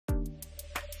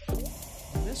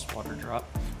water drop,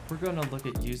 we're going to look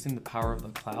at using the power of the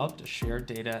cloud to share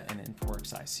data in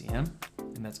InfoWorks ICM,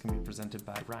 and that's going to be presented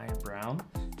by Ryan Brown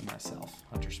and myself,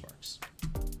 Hunter Sparks.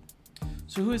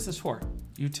 So who is this for?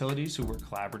 Utilities who work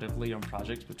collaboratively on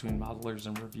projects between modelers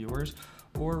and reviewers,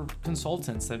 or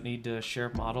consultants that need to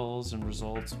share models and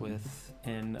results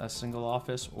within a single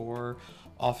office or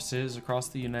offices across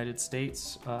the United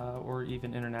States or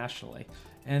even internationally.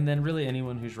 And then really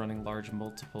anyone who's running large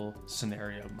multiple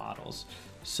scenario models.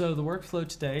 So the workflow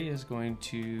today is going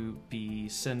to be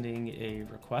sending a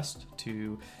request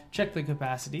to check the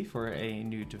capacity for a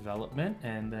new development,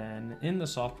 and then in the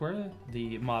software,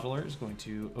 the modeler is going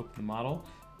to open the model,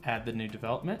 add the new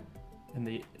development and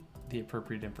the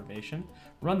appropriate information,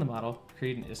 run the model,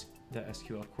 create the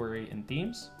SQL query in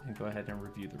themes, and go ahead and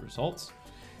review the results.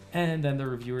 And then the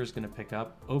reviewer is going to pick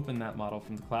up, open that model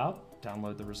from the cloud,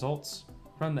 download the results,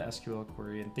 run the SQL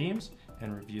query in themes,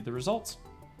 and review the results.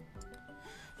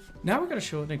 Now we're going to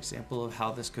show an example of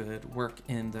how this could work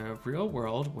in the real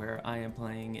world, where I am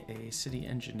playing a city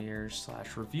engineer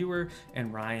 / reviewer,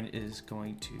 and Ryan is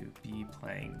going to be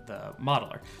playing the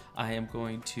modeler. I am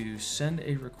going to send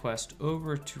a request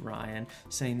over to Ryan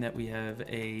saying that we have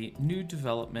a new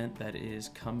development that is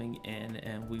coming in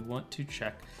and we want to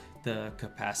check the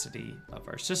capacity of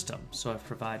our system. So I've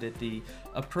provided the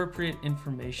appropriate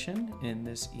information in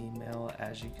this email,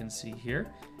 as you can see here,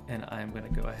 and I'm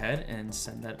going to go ahead and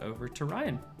send that over to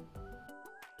Ryan.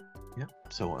 Yeah,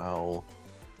 so I'll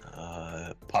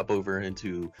pop over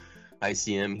into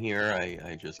ICM here.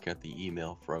 I just got the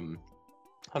email from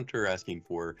Hunter asking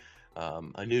for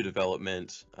a new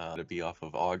development to be off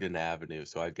of Ogden Avenue.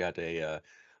 So I've got a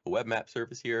web map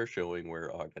service here showing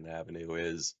where Ogden Avenue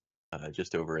is,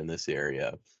 just over in this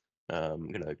area. I'm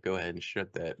gonna go ahead and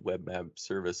shut that web map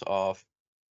service off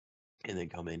and then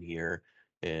come in here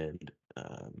and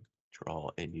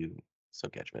draw a new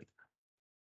subcatchment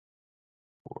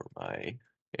for my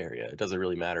area. It doesn't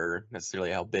really matter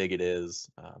necessarily how big it is.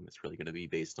 It's really going to be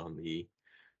based on the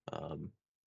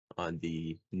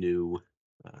new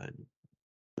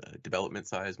development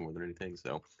size more than anything.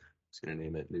 So I'm just going to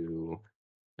name it new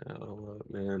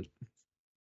development,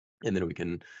 and then we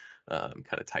can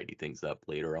kind of tidy things up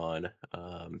later on.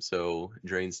 So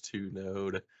drains to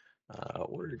node.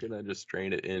 We're gonna just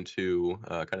drain it into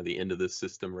kind of the end of this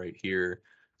system right here.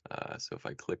 So if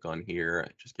I click on here,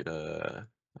 I just get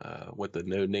what the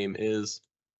node name is.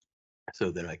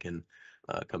 So then I can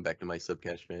come back to my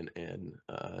subcatchment and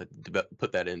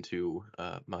put that into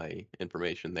my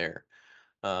information there.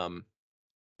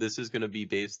 This is going to be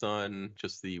based on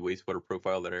just the wastewater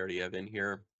profile that I already have in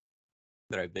here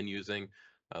that I've been using.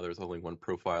 There's only one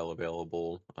profile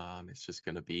available. It's just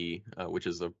going to be, which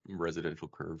is a residential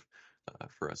curve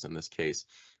for us in this case.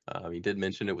 He did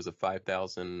mention it was a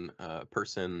 5,000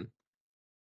 person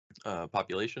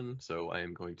population, so I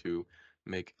am going to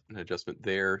make an adjustment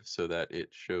there so that it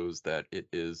shows that it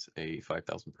is a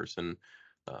 5,000 person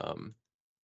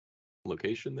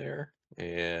location there.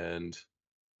 And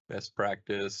best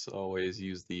practice, always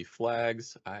use the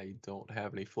flags. I don't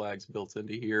have any flags built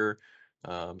into here.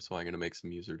 So I'm going to make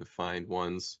some user-defined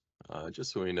ones,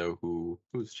 just so we know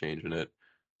who's changing it,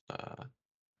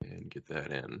 and get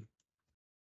that in.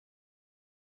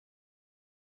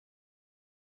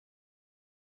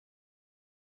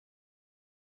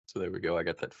 So there we go. I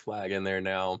got that flag in there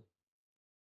now,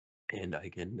 and I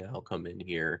can now come in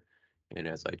here, and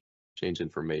as I change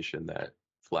information, that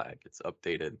flag gets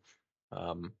updated.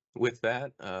 With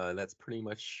that, that's pretty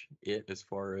much it as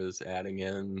far as adding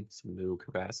in some new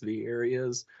capacity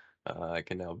areas. I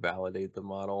can now validate the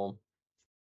model.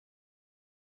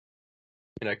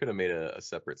 And I could have made a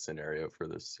separate scenario for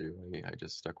this too. I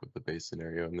just stuck with the base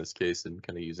scenario in this case and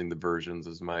kind of using the versions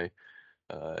as my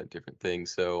different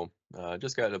things. So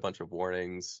just got a bunch of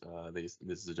warnings. This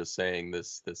is just saying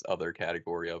this other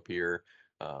category up here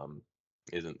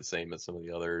isn't the same as some of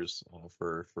the others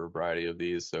for a variety of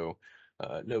these. So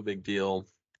no big deal.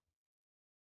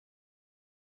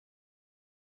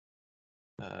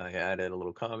 I added a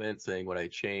little comment saying what I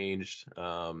changed.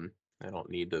 I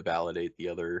don't need to validate the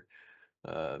other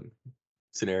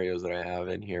scenarios that I have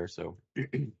in here, so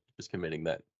just committing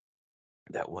that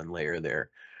one layer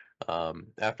there.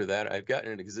 After that, I've got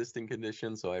an existing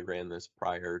condition, so I ran this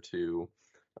prior to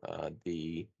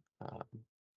the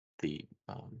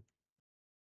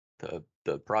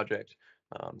project.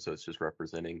 So it's just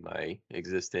representing my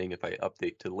existing. If I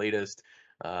update to latest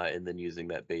and then using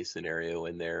that base scenario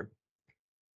in there,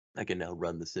 I can now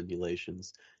run the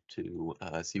simulations to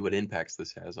see what impacts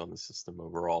this has on the system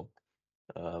overall.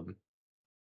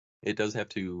 It does have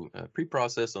to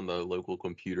pre-process on the local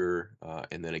computer,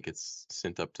 and then it gets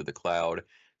sent up to the cloud.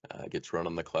 gets run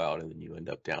on the cloud, and then you end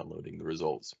up downloading the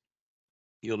results.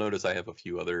 You'll notice I have a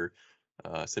few other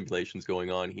simulations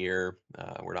going on here.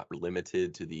 We're not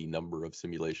limited to the number of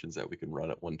simulations that we can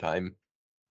run at one time.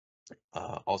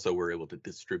 Also, we're able to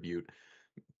distribute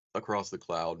across the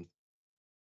cloud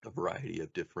a variety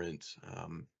of different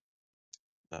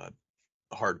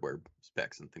hardware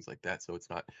specs and things like that. So it's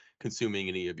not consuming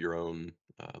any of your own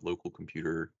local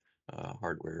computer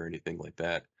hardware or anything like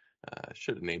that.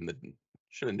 Should have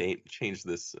changed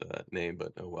this name,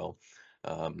 but oh well.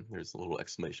 There's a little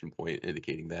exclamation point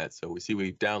indicating that. So we see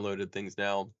we've downloaded things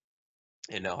now,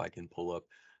 and now I can pull up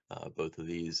both of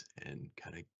these and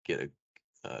kind of get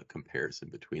a comparison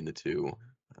between the two.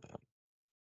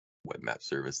 Web map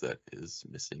service that is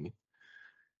missing.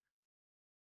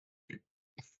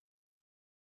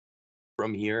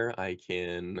 From here, I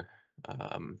can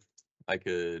I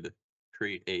could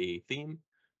create a theme.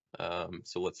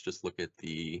 So let's just look at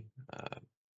the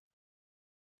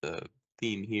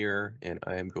theme here, and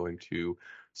I am going to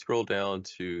scroll down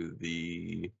to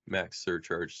the max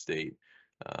surcharge state.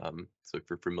 So if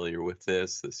you're familiar with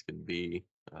this can be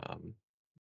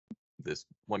this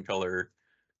one color.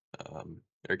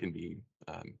 There can be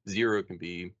 0, it can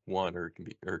be 1, or it can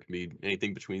be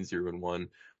anything between 0 and 1,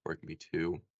 or it can be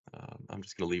 2. I'm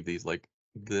just going to leave these like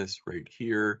this right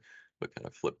here, but kind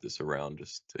of flip this around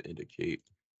just to indicate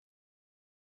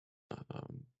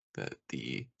that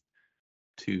the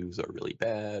 2s are really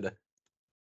bad.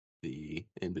 The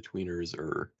in-betweeners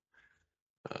are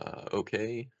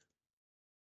okay.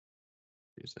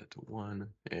 Use that to 1,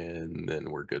 and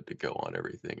then we're good to go on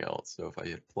everything else. So if I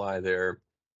hit apply there,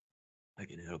 I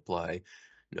can hit apply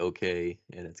and OK,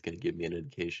 and it's going to give me an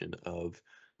indication of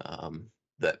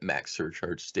that max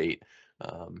surcharge state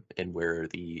and where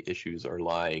the issues are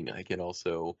lying. I can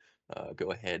also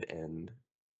go ahead and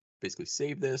basically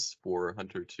save this for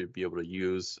Hunter to be able to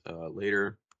use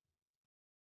later.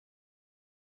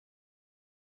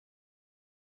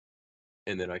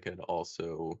 And then I can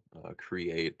also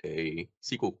create a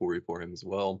SQL query for him as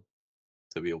well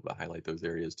to be able to highlight those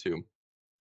areas too.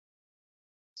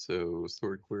 So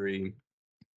stored query.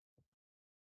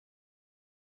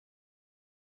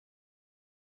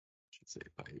 Should say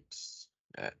pipes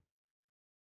at.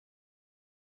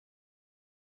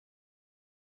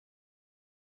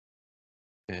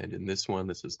 And in this one,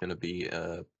 this is going to be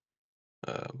a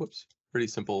pretty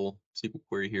simple SQL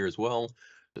query here as well.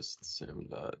 Just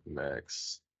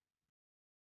sim.max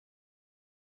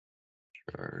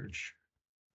charge.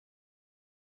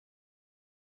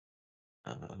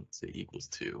 Let's say equals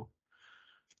 2.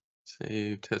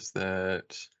 Save, test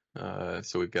that.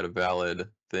 So we've got a valid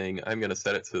thing. I'm going to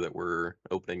set it so that we're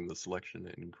opening the selection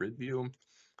in grid view.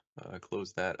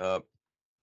 Close that up.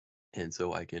 And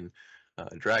so I can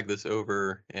drag this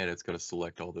over, and it's going to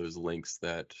select all those links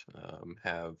that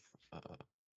have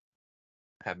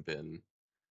been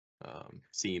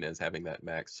seen as having that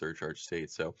max surcharge state.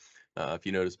 So if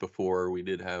you noticed before, we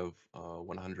did have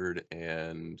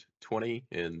 120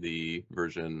 in the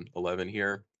version 11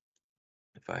 here.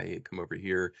 If I come over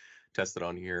here, test it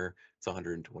on here, it's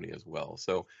 120 as well.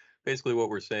 So basically what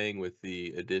we're saying with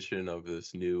the addition of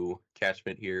this new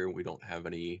catchment here, we don't have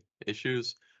any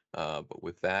issues. But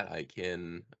with that, I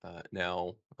can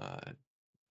now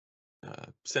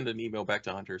send an email back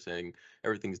to Hunter saying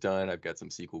everything's done. I've got some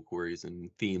SQL queries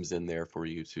and themes in there for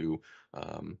you to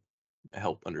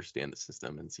help understand the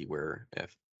system and see where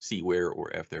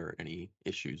or if there are any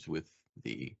issues with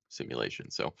the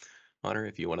simulation. So Hunter,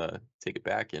 if you want to take it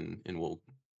back and we'll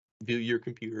view your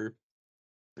computer.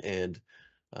 And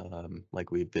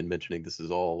like we've been mentioning, this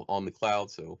is all on the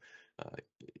cloud. So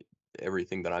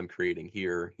everything that I'm creating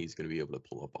here, he's going to be able to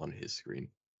pull up on his screen,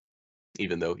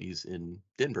 even though he's in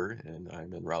Denver and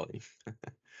I'm in Raleigh.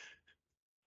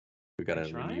 We've got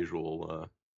an unusual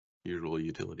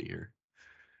utility here.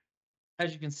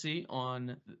 As you can see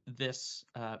on this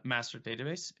master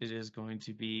database, it is going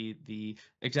to be the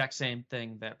exact same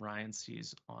thing that Ryan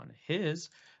sees on his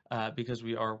because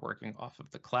we are working off of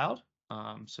the cloud.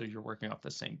 So you're working off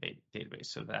the same database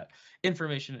so that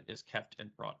information is kept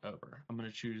and brought over. I'm going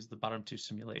to choose the bottom 2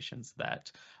 simulations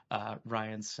that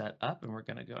Ryan set up, and we're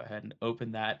going to go ahead and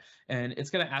open that. And it's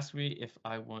going to ask me if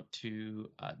I want to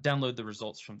download the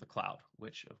results from the cloud,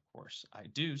 which of course I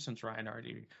do since Ryan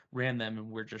already ran them, and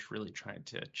we're just really trying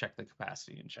to check the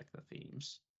capacity and check the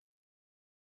themes.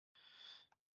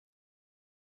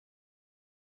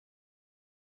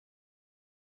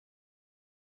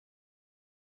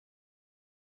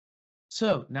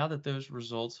 So now that those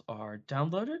results are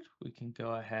downloaded, we can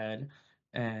go ahead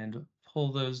and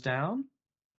pull those down.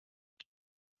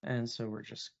 And so we're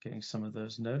just getting some of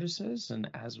those notices. And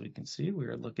as we can see,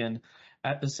 we're looking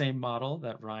at the same model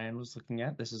that Ryan was looking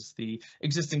at. This is the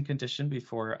existing condition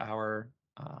before our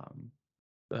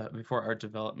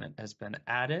development has been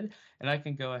added. And I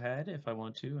can go ahead if I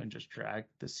want to and just drag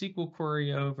the SQL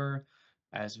query over.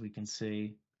 As we can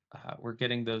see, we're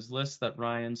getting those lists that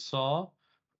Ryan saw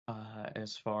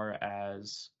as far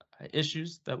as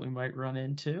issues that we might run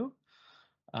into.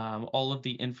 All of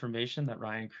the information that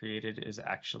Ryan created is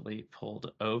actually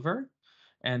pulled over.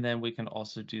 And then we can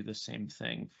also do the same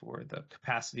thing for the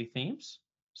capacity themes.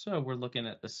 So we're looking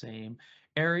at the same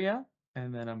area.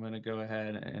 And then I'm going to go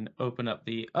ahead and open up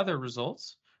the other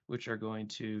results, which are going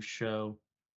to show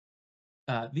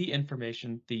the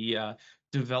information, the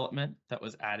development that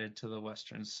was added to the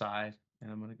western side.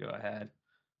 And I'm going to go ahead,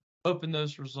 open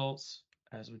those results.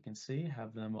 As we can see,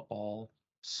 have them all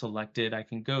selected. I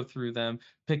can go through them,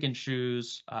 pick and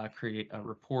choose, create a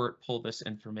report, pull this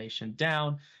information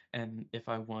down. And if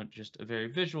I want just a very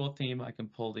visual theme, I can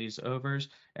pull these overs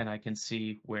and I can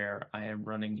see where I am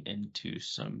running into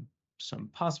some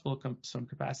possible some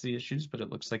capacity issues, but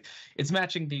it looks like it's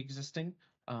matching the existing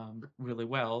really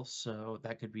well. So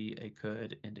that could be a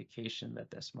good indication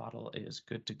that this model is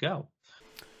good to go.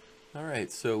 All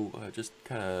right, so just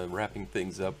kind of wrapping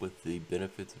things up with the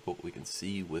benefits of what we can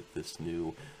see with this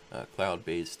new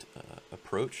cloud-based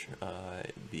approach,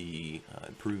 the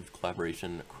improved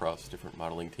collaboration across different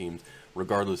modeling teams,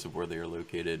 regardless of where they are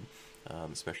located,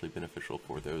 especially beneficial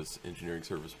for those engineering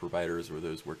service providers or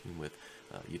those working with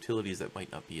utilities that might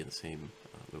not be in the same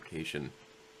location.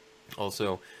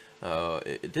 Also,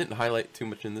 it didn't highlight too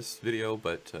much in this video,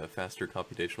 but faster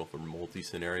computational for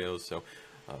multi-scenarios. So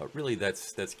really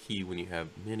that's key when you have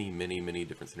many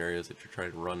different scenarios that you're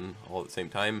trying to run all at the same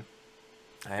time.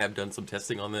 I have done some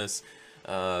testing on this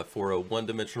for a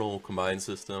one-dimensional combined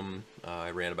system. I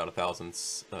ran about 1,000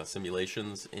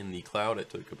 simulations in the cloud. It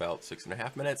took about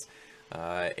 6.5 minutes.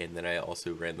 And then I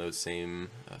also ran those same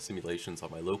simulations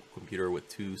on my local computer with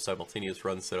 2 simultaneous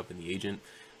runs set up in the agent.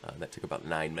 That took about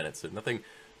 9 minutes. So nothing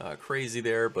crazy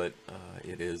there, but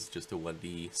it is just a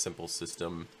 1D simple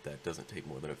system that doesn't take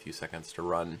more than a few seconds to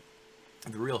run.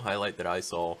 The real highlight that I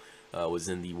saw was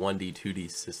in the 1D, 2D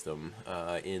system.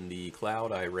 In the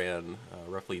cloud, I ran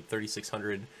roughly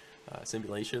 3,600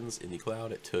 simulations in the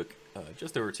cloud. It took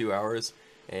just over 2 hours,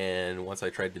 and once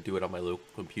I tried to do it on my local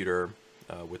computer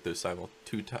with those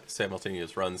two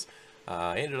simultaneous runs,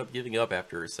 I ended up giving up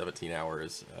after 17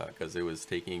 hours because it was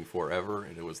taking forever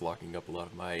and it was locking up a lot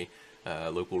of my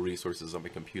local resources on my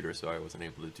computer, so I wasn't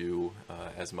able to do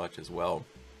as much as well.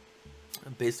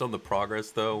 Based on the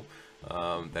progress, though,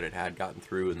 that it had gotten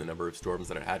through and the number of storms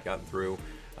that it had gotten through,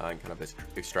 and kind of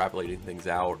extrapolating things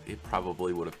out, it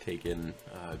probably would have taken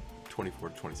 24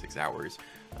 to 26 hours.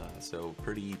 So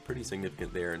pretty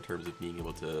significant there in terms of being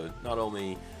able to not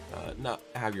only not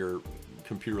have your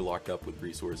computer locked up with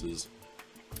resources,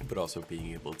 but also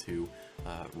being able to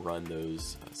run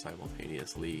those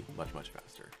simultaneously much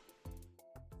faster.